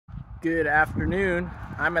Good afternoon.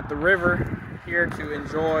 I'm at the river here to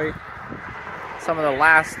enjoy some of the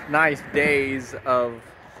last nice days of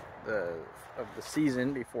the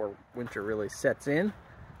season before winter really sets in.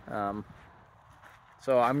 So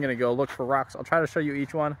I'm gonna go look for rocks. I'll try to show you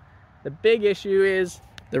each one. The big issue is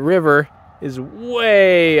the river is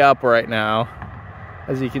way up right now,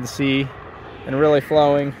 as you can see, and really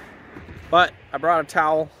flowing. But I brought a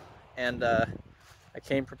towel and I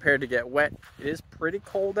came prepared to get wet. It is pretty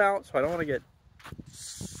cold out, so I don't want to get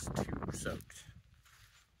too soaked.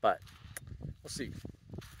 But we'll see.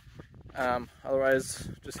 Otherwise,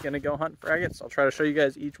 just gonna go hunt for agates. I'll try to show you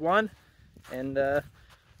guys each one and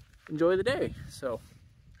enjoy the day. So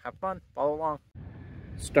have fun, follow along.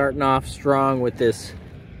 Starting off strong with this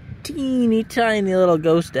teeny tiny little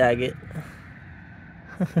ghost agate.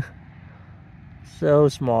 So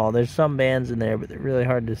small. There's some bands in there, but they're really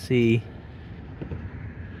hard to see.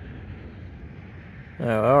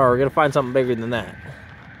 Oh, we're gonna find something bigger than that.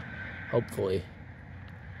 Hopefully.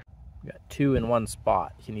 We got two in one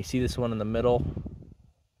spot. Can you see this one in the middle?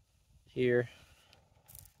 Here.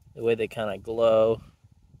 The way they kind of glow.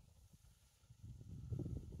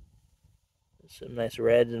 There's some nice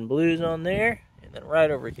reds and blues on there. And then right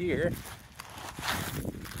over here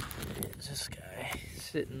is this guy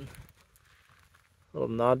sitting. Little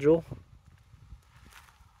nodule.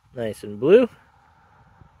 Nice and blue.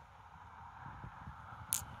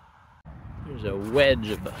 There's a wedge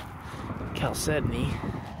of a chalcedony.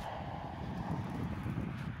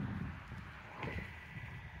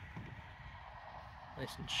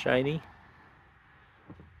 Nice and shiny.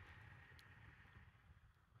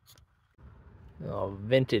 Oh,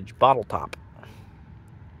 vintage bottle top.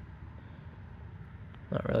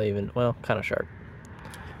 Not really even, well, kind of sharp.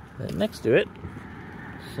 And next to it,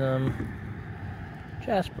 some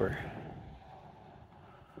jasper.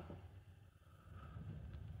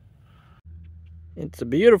 It's a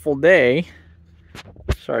beautiful day.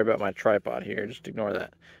 Sorry about my tripod here, just ignore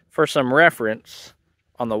that. For some reference,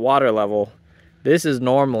 on the water level, this is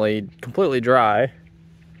normally completely dry.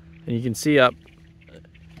 And you can see up,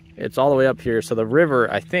 it's all the way up here. So the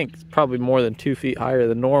river, I think, is probably more than 2 feet higher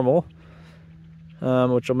than normal.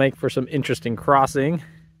 Which will make for some interesting crossing.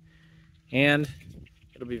 And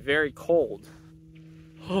it'll be very cold.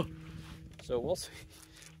 So we'll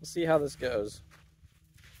see how this goes.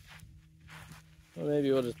 Well,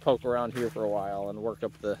 maybe we'll just poke around here for a while and work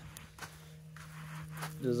up the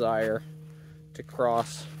desire to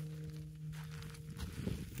cross.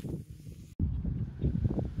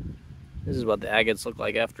 This is what the agates look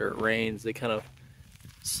like after it rains. They kind of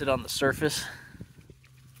sit on the surface,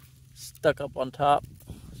 stuck up on top,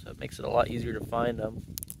 so it makes it a lot easier to find them.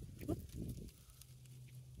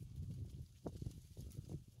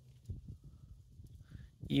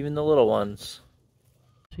 Even the little ones.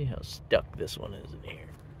 See how stuck this one is in here.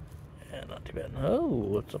 Yeah, not too bad.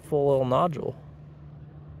 Oh, it's a full little nodule.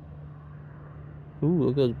 Ooh,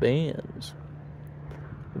 look at those bands.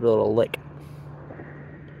 Give it a little lick.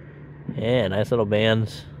 Yeah, nice little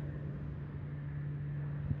bands.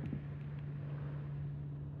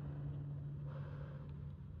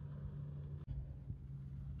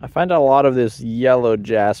 I find a lot of this yellow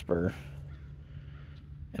jasper.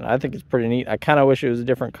 And I think it's pretty neat. I kind of wish it was a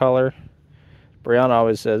different color. Brianna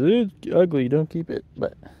always says, it's ugly, don't keep it.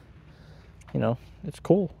 But, you know, it's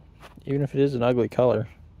cool. Even if it is an ugly color.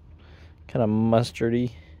 Kind of mustardy.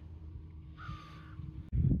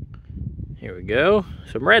 Here we go.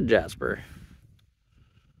 Some red jasper.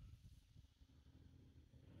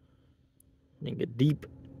 I think a deep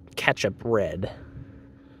ketchup red.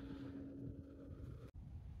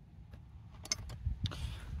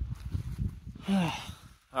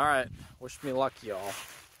 Alright, wish me luck, y'all.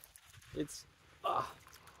 It's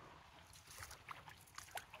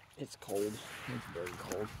cold. It's very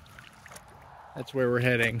cold. That's where we're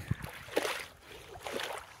heading.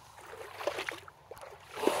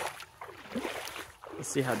 Let's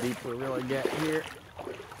see how deep we really get here.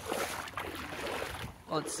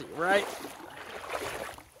 Let's see, right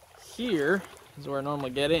here is where I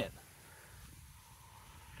normally get in.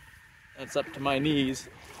 It's up to my knees.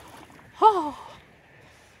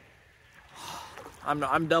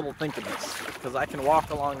 I'm double thinking this because I can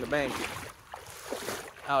walk along the bank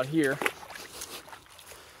out here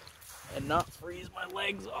and not freeze my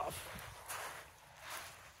legs off.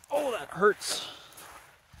 Oh, that hurts.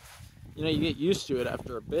 You know, you get used to it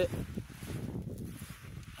after a bit,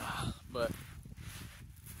 but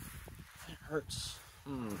it hurts.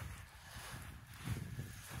 All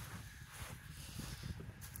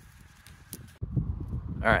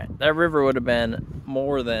right, that river would have been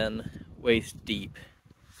more than waist deep.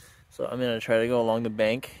 So I'm gonna try to go along the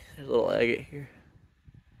bank. There's a little agate here.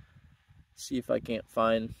 See if I can't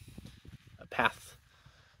find a path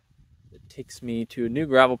that takes me to a new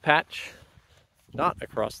gravel patch, not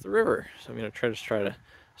across the river. So I'm gonna try to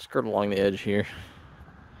skirt along the edge here.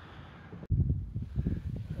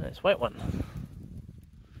 Nice white one.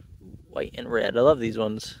 White and red. I love these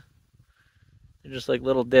ones. They're just like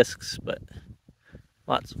little discs, but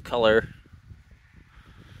lots of color.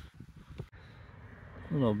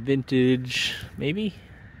 A little vintage, maybe,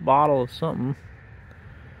 bottle of something.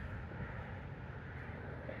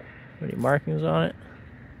 Any markings on it?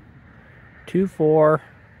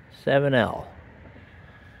 247L.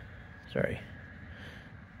 Sorry.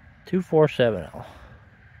 247L.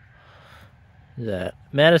 Is that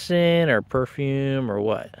medicine or perfume or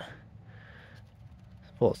what?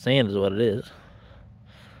 Full of sand is what it is.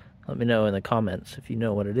 Let me know in the comments if you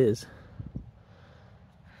know what it is.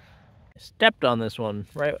 I stepped on this one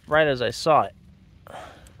right as I saw it.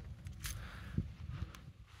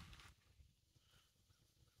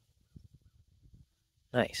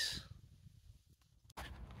 Nice.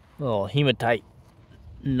 Little hematite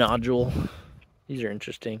nodule. These are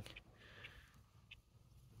interesting.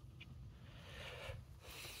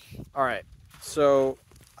 All right, so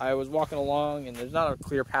I was walking along and there's not a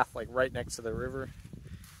clear path like right next to the river,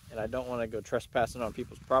 and I don't want to go trespassing on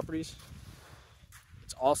people's properties.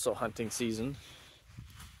 It's also hunting season,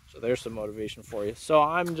 so there's some motivation for you. So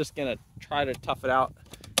I'm just gonna try to tough it out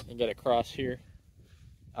and get across here.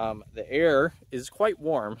 The air is quite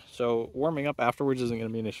warm, so warming up afterwards isn't gonna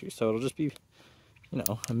be an issue. So it'll just be, you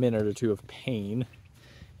know, a minute or two of pain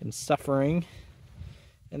and suffering,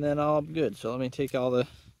 and then I'll be good. So let me take all the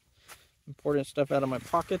important stuff out of my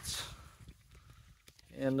pockets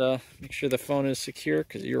and make sure the phone is secure,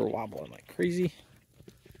 because you're wobbling like crazy.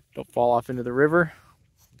 Don't fall off into the river.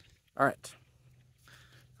 All right,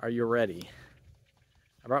 are you ready?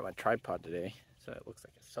 I brought my tripod today, so it looks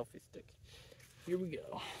like a selfie stick. Here we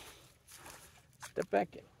go. Step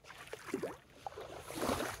back in.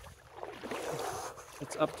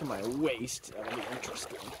 It's up to my waist. That'll be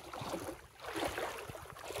interesting.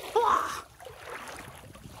 Ah!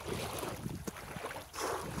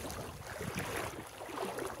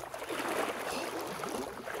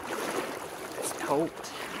 It's cold.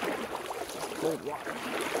 It's cold water.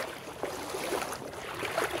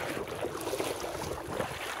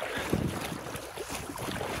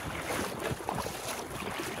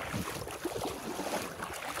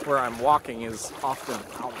 Where I'm walking is often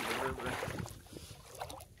out of the river.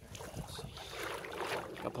 Let's see.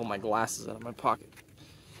 I'll pull my glasses out of my pocket.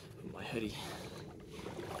 My hoodie.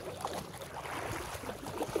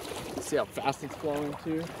 See how fast it's flowing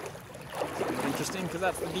too? It's interesting because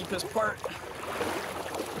that's the deepest part.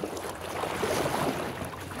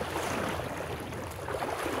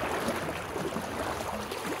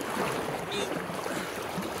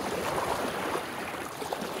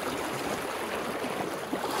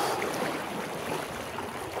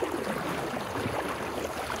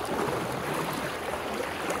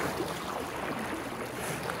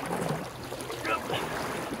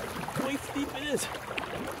 Deep it is.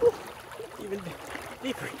 Whew. Even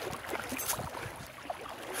deeper.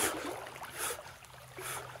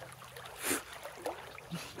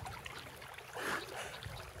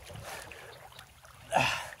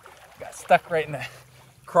 Got stuck right in the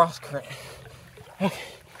cross current. Okay.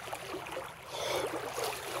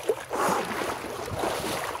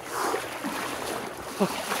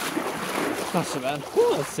 Okay. Not so bad.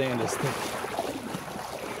 Whew, that sand is thick.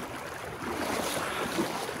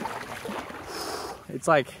 It's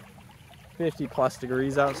like 50 plus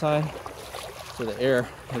degrees outside, so the air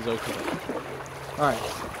is okay. All right,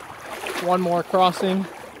 one more crossing.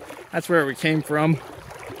 That's where we came from.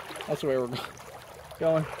 That's where we're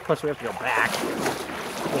going. Of course, we have to go back,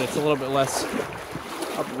 but it's a little bit less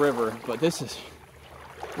upriver. But this is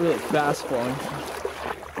really fast flowing.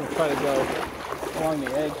 I'm gonna try to go along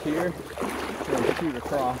the edge here and shoot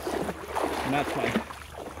across, and that's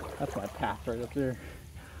my path right up there.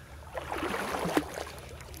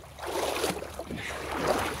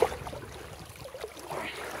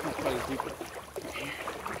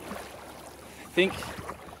 I think,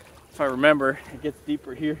 if I remember, it gets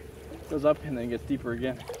deeper here, goes up, and then gets deeper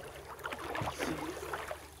again.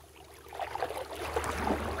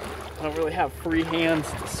 I don't really have free hands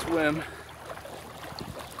to swim.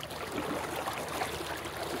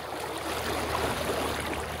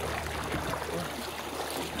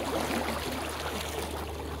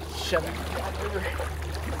 Shut it down river.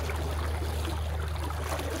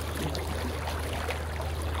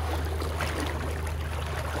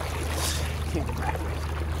 Can't go back.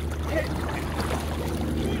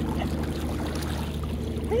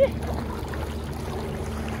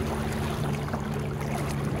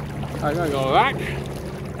 I'm gonna go back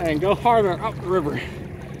and go harder up the river.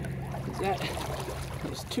 That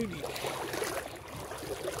is too deep.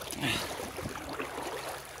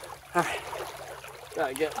 Alright,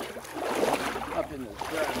 gotta get up in the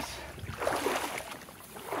grass.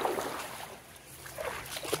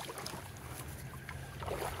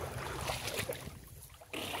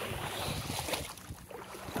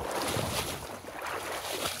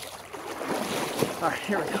 Alright,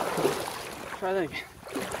 here we go. Try that again.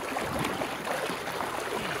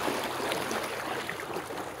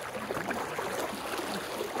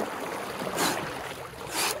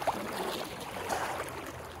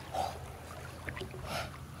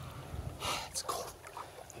 It's cold.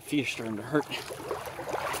 My feet are starting to hurt.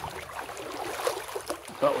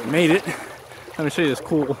 But we made it. Let me show you this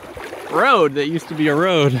cool road that used to be a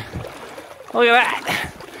road. Look at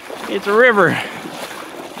that. It's a river.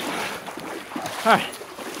 Alright.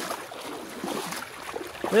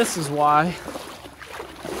 This is why.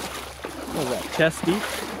 What was that? Chest deep?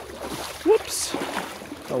 Whoops.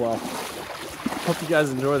 Oh well. Hope you guys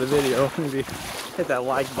enjoy the video. Maybe hit that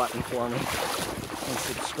like button for me. And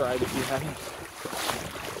subscribe if you haven't.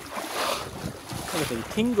 Everything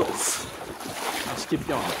tingles. Let's keep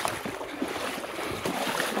going.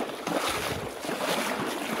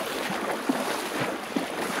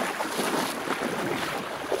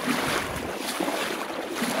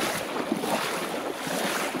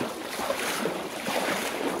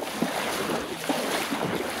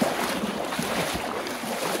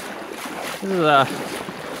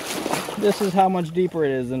 This is how much deeper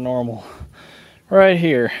it is than normal. Right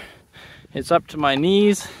here. It's up to my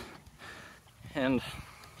knees, and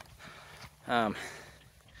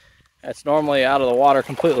that's normally out of the water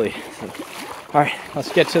completely. So, all right,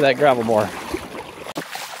 let's get to that gravel bar.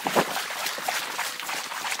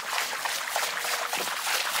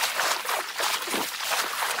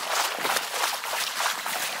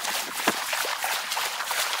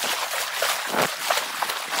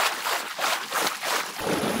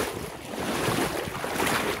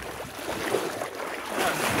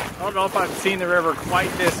 I don't know if I've seen the river quite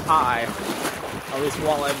this high, at least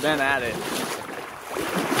while I've been at it.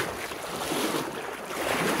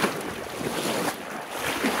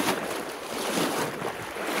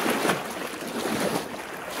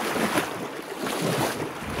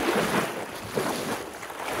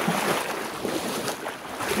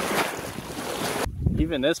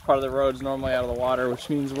 Even this part of the road is normally out of the water, which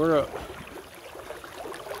means we're up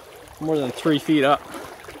more than 3 feet up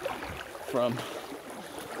from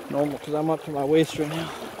normal, because I'm up to my waist right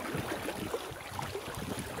now.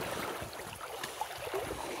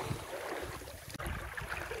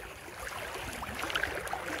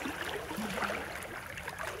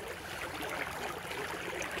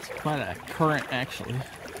 It's quite a current actually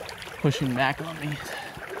pushing back on me.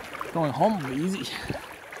 Going home will be easy,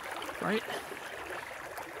 right?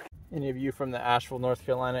 Any of you from the Asheville, North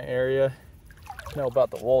Carolina area know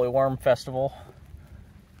about the Woolly Worm Festival?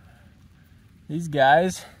 These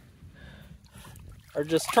guys are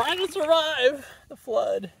just trying to survive the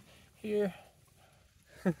flood here.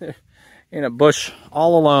 In a bush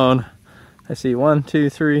all alone. I see 1, 2,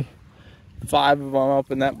 3, 5 of them up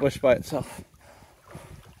in that bush by itself.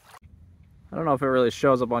 I don't know if it really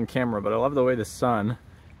shows up on camera, but I love the way the sun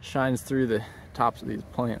shines through the tops of these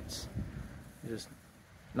plants. Just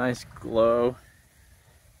nice glow.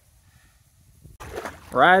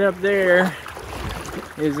 Right up there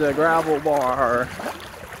is a gravel bar.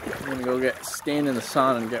 I'm gonna go stand in the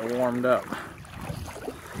sun and get warmed up.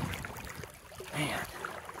 Man,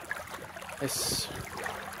 this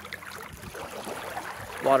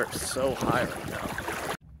water is so high right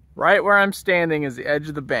now. Right where I'm standing is the edge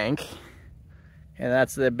of the bank, and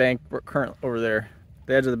that's the bank currently over there.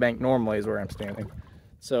 The edge of the bank normally is where I'm standing.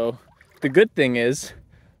 So the good thing is,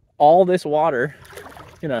 all this water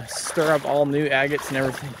gonna stir up all new agates and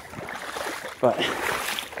everything. But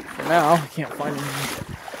for now, I can't find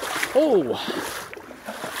anything. Oh,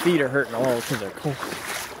 feet are hurting a little because they're cold.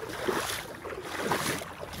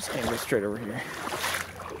 Just can't go straight over here.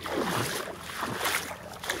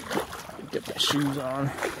 Get my shoes on.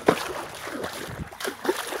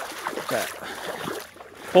 That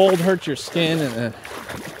cold hurts your skin, and then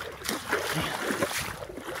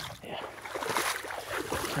yeah.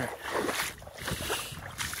 All right.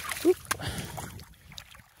 Oop.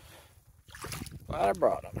 Glad I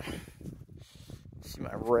brought them. See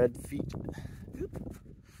my red feet. Oop.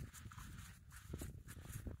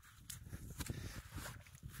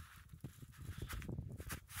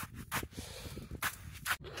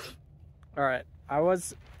 All right, I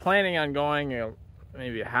was planning on going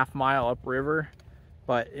maybe a half mile upriver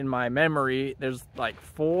but in my memory, there's like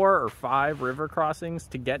 4 or 5 river crossings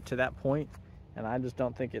to get to that point, and I just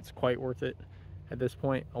don't think it's quite worth it at this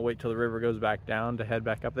point. I'll wait till the river goes back down to head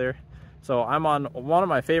back up there. So I'm on one of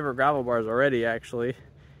my favorite gravel bars already, actually,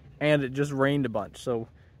 and it just rained a bunch. So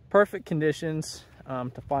perfect conditions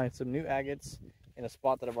to find some new agates in a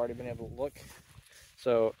spot that I've already been able to look.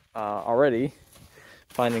 So already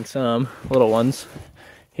finding some little ones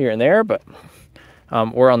here and there, but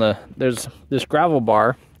we're on there's this gravel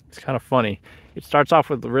bar. It's kind of funny. It starts off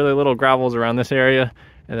with really little gravels around this area,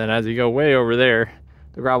 and then as you go way over there,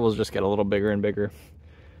 the gravels just get a little bigger and bigger.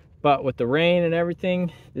 But with the rain and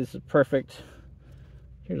everything, this is perfect.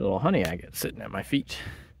 Here's a little honey agate sitting at my feet.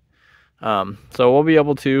 So we'll be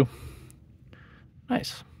able to,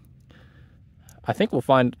 nice. I think we'll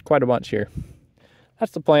find quite a bunch here.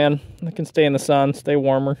 That's the plan. They can stay in the sun, stay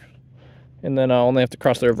warmer, and then I'll only have to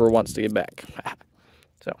cross the river once to get back.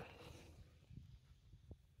 So,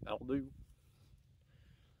 that'll do.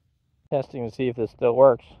 Testing to see if this still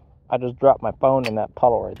works. I just dropped my phone in that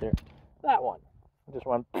puddle right there. That one. It just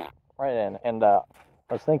went right in. And I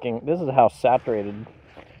was thinking, this is how saturated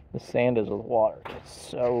the sand is with water. It's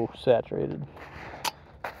so saturated.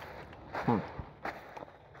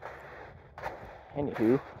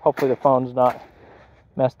 Anywho, hopefully the phone's not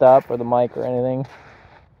messed up, or the mic or anything.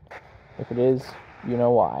 If it is, you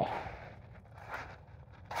know why.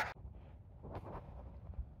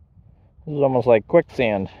 This is almost like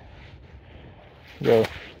quicksand. You go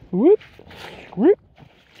whoop, whoop,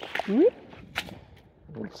 whoop,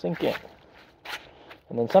 and sink in.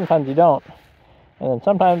 And then sometimes you don't, and then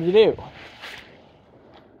sometimes you do.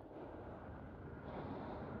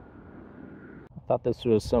 I thought this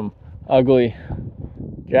was some ugly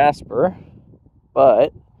jasper,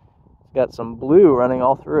 but it's got some blue running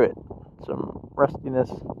all through it. Some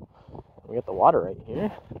rustiness. We got the water right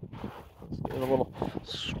here. Let's give it a little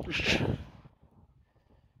swoosh.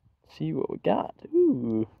 See what we got.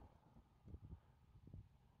 Ooh.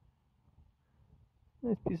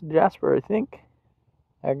 Nice piece of jasper, I think.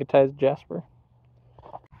 Agatized jasper.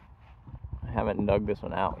 I haven't dug this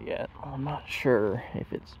one out yet. I'm not sure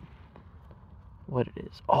if it's what it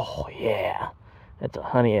is. Oh yeah, that's a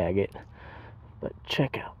honey agate. But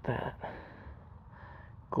check out that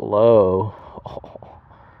glow. Oh,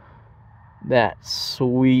 that's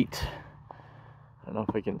sweet. I don't know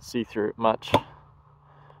if we can see through it much.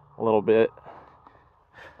 A little bit.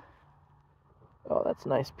 Oh, that's a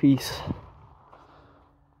nice piece.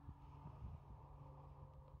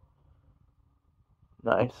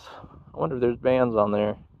 Nice. I wonder if there's bands on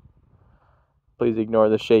there. Please ignore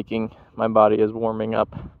the shaking. My body is warming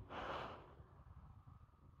up.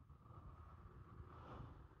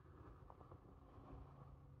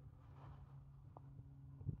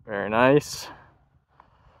 Very nice.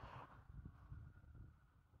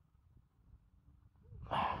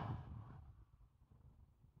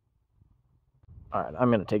 Alright, I'm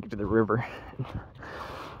going to take it to the river.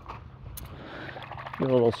 Give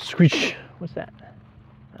a little squish. What's that?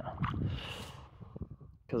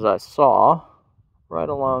 Because I saw right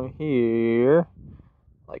along here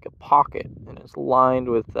like a pocket, and it's lined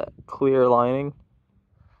with that clear lining.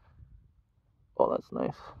 Oh, that's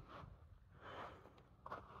nice.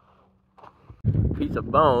 Piece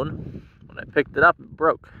of bone. When I picked it up, it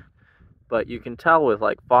broke. But you can tell with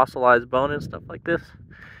like fossilized bone and stuff like this,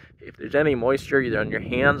 if there's any moisture either on your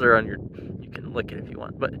hands or on your, you can lick it if you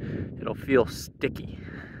want, but it'll feel sticky.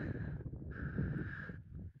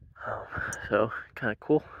 So kind of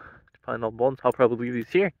cool to find old bones. I'll probably leave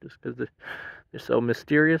these here just because they're so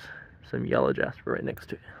mysterious. Some yellow jasper right next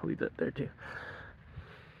to it. I'll leave that there too.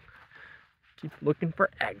 Keep looking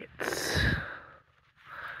for agates.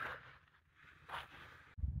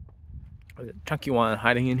 There's a chunky one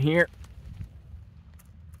hiding in here.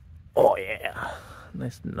 Oh yeah,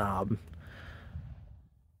 nice knob.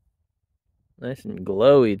 Nice and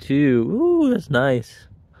glowy too. Ooh, that's nice.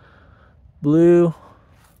 Blue.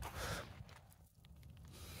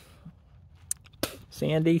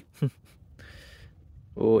 Sandy.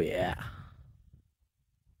 Oh yeah.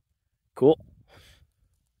 Cool.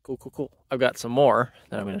 Cool. I've got some more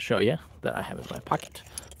that I'm going to show you that I have in my pocket.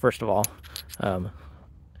 First of all,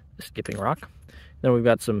 skipping rock. Then we've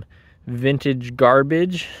got some vintage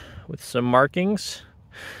garbage with some markings.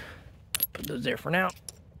 Put those there for now.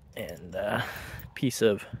 And a piece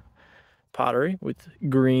of pottery with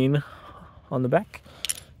green on the back.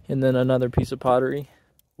 And then another piece of pottery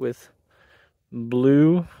with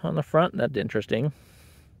blue on the front. That's interesting.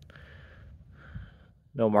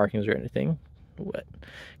 No markings or anything. But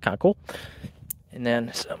kind of cool. And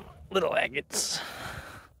then some little agates.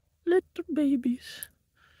 Little babies.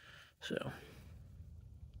 So,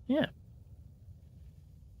 Yeah.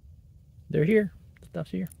 They're here.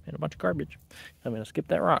 Stuff's here. And a bunch of garbage. I'm going to skip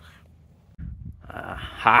that rock.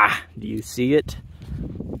 Aha! Do you see it?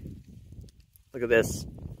 Look at this.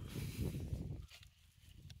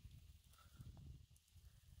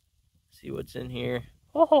 See what's in here?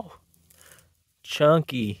 Oh!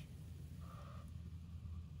 Chunky.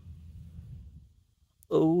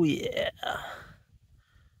 Oh yeah.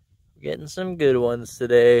 We're getting some good ones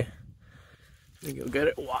today. Let me go get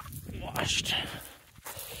it washed.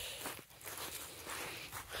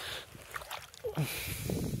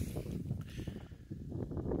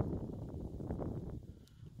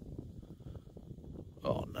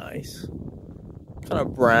 Oh, nice. Kind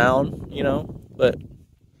of brown, you know, but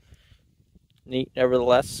neat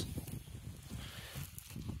nevertheless.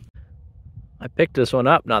 I picked this one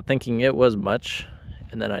up not thinking it was much,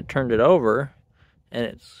 and then I turned it over and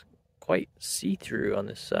it's quite see-through on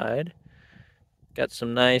this side. Got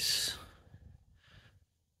some nice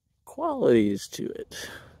qualities to it.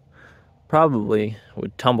 Probably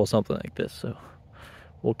would tumble something like this, so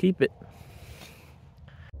we'll keep it.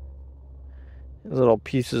 These little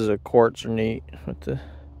pieces of quartz are neat with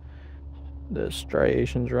the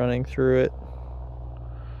striations running through it.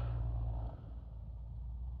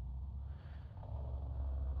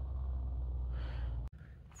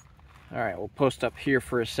 All right, we'll post up here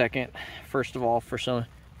for a second. First of all, for some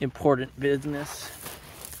important business.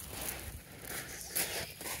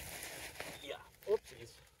 Yeah, whoopsies.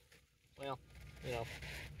 Well, you know,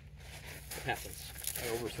 it happens. I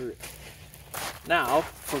overthrew it. Now,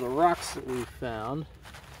 for the rocks that we found,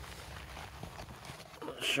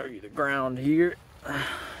 I'll show you the ground here.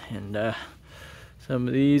 And some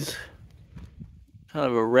of these, kind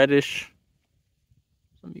of a reddish.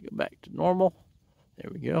 Let me go back to normal.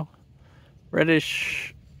 There we go.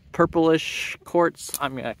 Reddish, purplish quartz.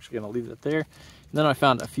 I'm actually going to leave it there. And then I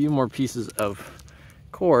found a few more pieces of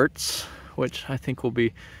quartz, which I think will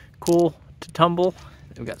be cool to tumble.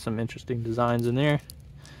 We've got some interesting designs in there.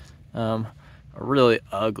 A really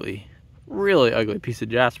ugly piece of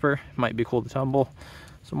jasper. Might be cool to tumble.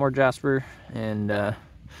 Some more jasper. And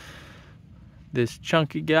this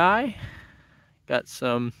chunky guy. Got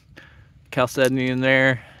some chalcedony in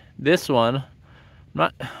there. This one,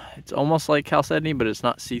 it's almost like chalcedony, but it's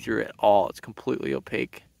not see-through at all. It's completely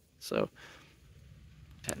opaque. So,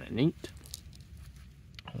 kind of neat.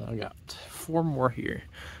 And I got 4 more here.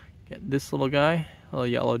 Got this little guy, a little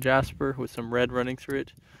yellow jasper with some red running through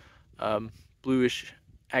it. Bluish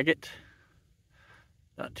agate,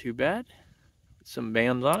 not too bad. Some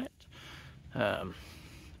bands on it.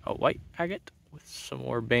 A white agate with some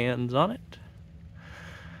more bands on it.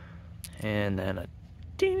 And then a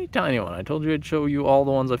teeny tiny one. I told you I'd show you all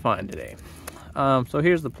the ones I find today. So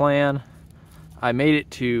here's the plan. I made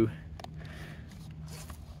it to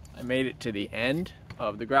the end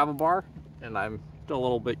of the gravel bar, and I'm still a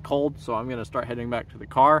little bit cold, so I'm gonna start heading back to the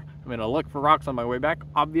car. I'm gonna look for rocks on my way back,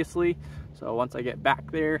 obviously. So once I get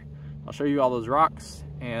back there, I'll show you all those rocks,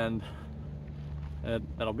 and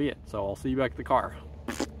that'll be it. So I'll see you back at the car.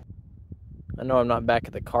 I know I'm not back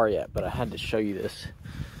at the car yet, but I had to show you this.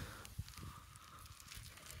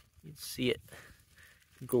 You can see it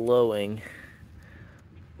glowing.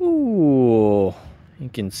 Ooh, you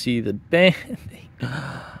can see the banding.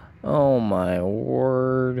 Oh my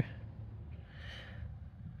word.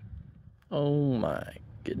 Oh my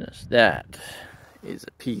goodness, that is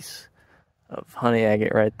a piece of honey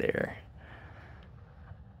agate right there.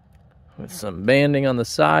 With some banding on the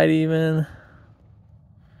side even.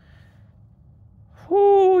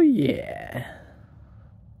 Oh yeah.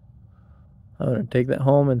 I'm gonna take that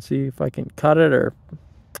home and see if I can cut it, or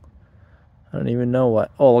I don't even know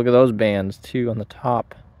what. Oh, look at those bands too on the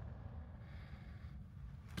top.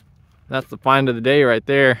 That's the find of the day right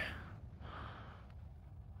there.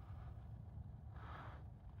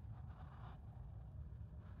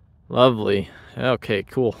 Lovely. Okay,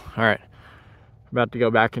 cool. All right. About to go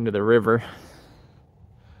back into the river.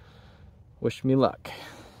 Wish me luck.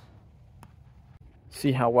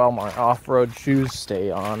 See how well my off-road shoes stay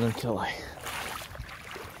on until I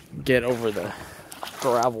get over the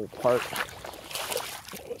gravel part.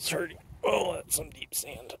 It's hurting. Oh, that's some deep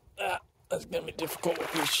sand. That's gonna be difficult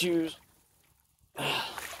with these shoes. I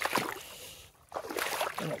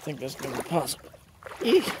don't think that's gonna be possible.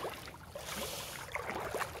 Eek.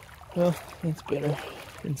 Well, that's better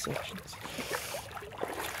in sections.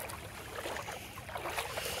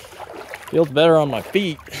 Feels better on my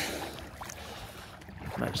feet.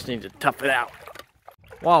 I just need to tough it out.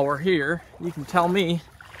 While we're here, you can tell me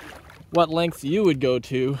what lengths you would go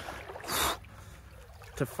to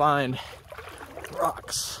find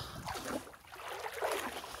rocks.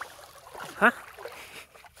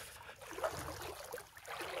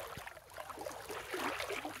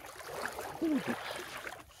 Alright,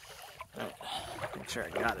 make sure I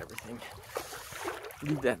got everything.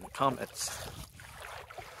 Leave that in the comments.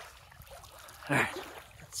 Alright,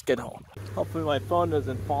 let's get home. Hopefully my phone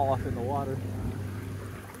doesn't fall off in the water.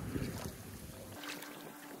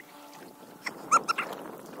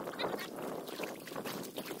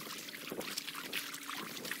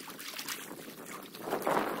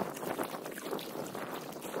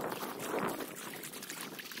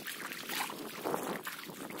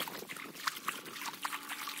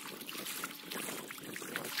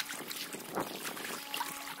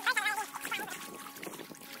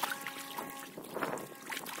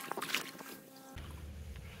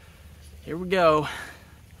 Here we go.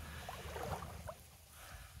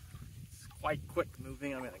 It's quite quick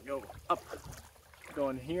moving. I'm gonna go up, go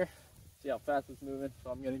in here, see how fast it's moving.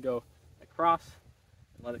 So I'm gonna go across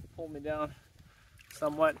and let it pull me down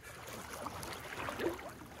somewhat.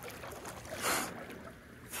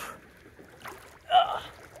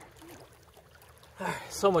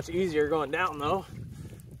 So much easier going down though,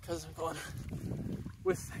 because I'm going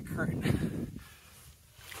with that current.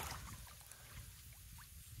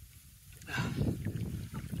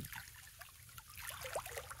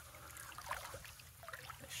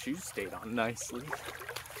 Shoes stayed on nicely.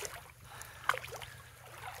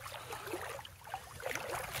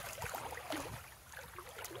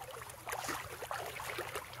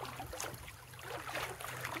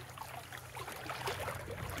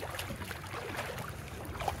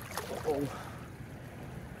 Oh,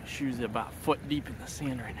 my shoes are about a foot deep in the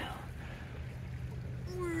sand right now.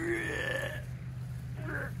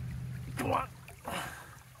 Come on.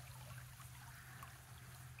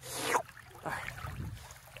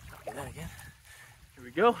 That again. Here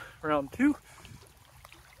we go, round 2.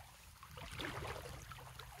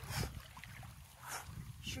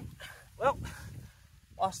 Shoot. Well,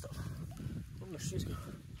 lost them. Where'd my shoes go?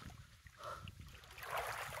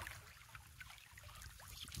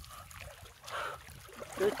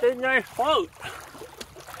 It's a nice float.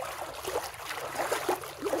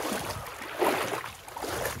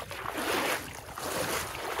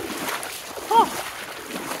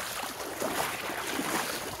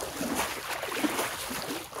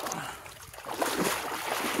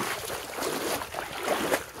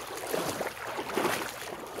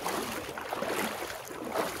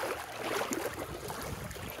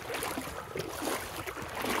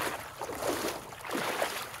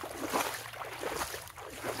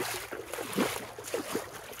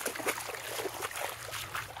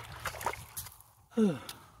 All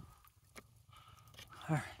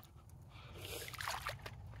right.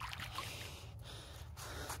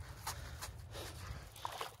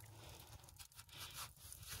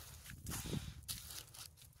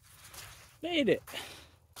 Made it.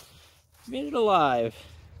 Made it alive.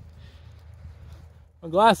 My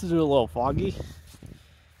glasses are a little foggy.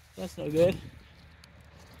 That's no good.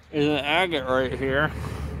 There's an agate right here.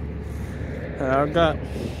 I've got,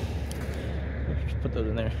 just put those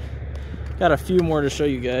in there. Got a few more to show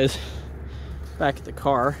you guys back at the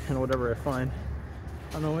car and whatever I find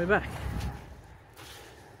on the way back.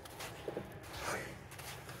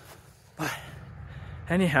 But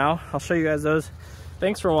anyhow, I'll show you guys those.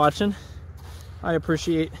 Thanks for watching. I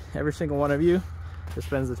appreciate every single one of you who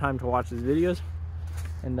spends the time to watch these videos.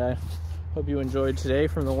 And I hope you enjoyed today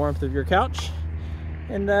from the warmth of your couch.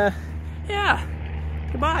 And yeah,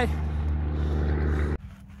 goodbye.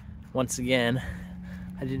 Once again,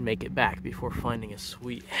 I didn't make it back before finding a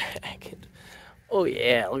sweet agate. Oh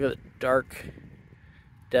yeah, look at the dark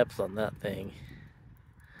depth on that thing.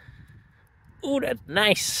 Oh, that's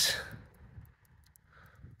nice.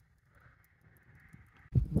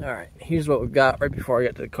 All right, here's what we've got right before I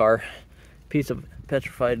get to the car. Piece of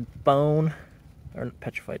petrified bone, or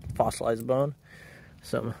petrified fossilized bone.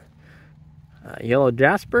 Some yellow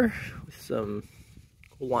jasper with some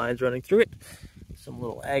lines running through it. Some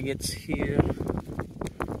little agates here.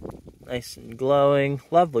 Nice and glowing,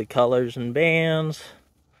 lovely colors and bands.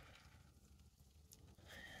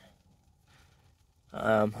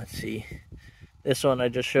 Let's see. This one I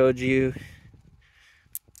just showed you.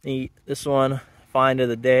 Neat. This one, find of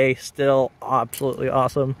the day, still absolutely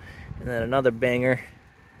awesome. And then another banger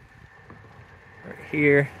right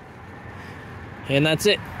here. And that's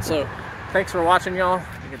it. So, thanks for watching, y'all.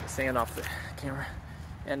 Get the sand off the camera.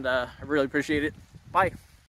 And I really appreciate it. Bye.